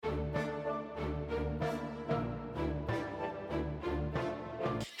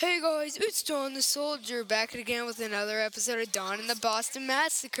Hey guys, it's Don the Soldier back again with another episode of Don and the Boston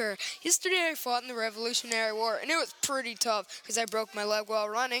Massacre. Yesterday I fought in the Revolutionary War and it was pretty tough because I broke my leg while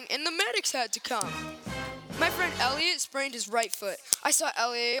running and the medics had to come. My friend Elliot sprained his right foot. I saw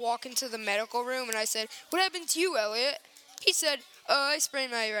Elliot walk into the medical room and I said, "What happened to you, Elliot?" He said, "I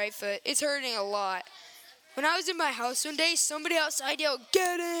sprained my right foot. It's hurting a lot." When I was in my house one day, somebody outside yelled,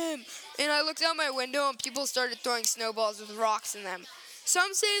 "Get him!" And I looked out my window and people started throwing snowballs with rocks in them.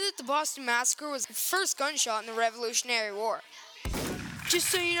 Some say that the Boston Massacre was the first gunshot in the Revolutionary War. Just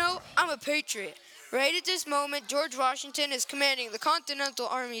so you know, I'm a patriot. Right at this moment, George Washington is commanding the Continental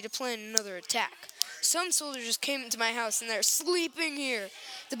Army to plan another attack. Some soldiers just came into my house and they're sleeping here.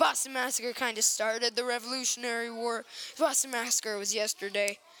 The Boston Massacre kind of started the Revolutionary War. The Boston Massacre was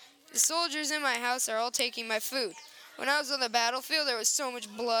yesterday. The soldiers in my house are all taking my food. When I was on the battlefield, there was so much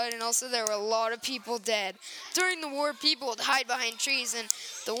blood, and also there were a lot of people dead. During the war, people would hide behind trees, and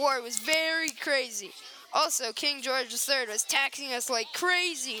the war was very crazy. Also, King George III was taxing us like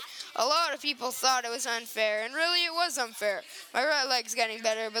crazy. A lot of people thought it was unfair, and really it was unfair. My right leg's getting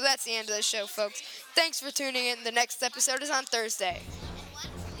better, but that's the end of the show, folks. Thanks for tuning in. The next episode is on Thursday.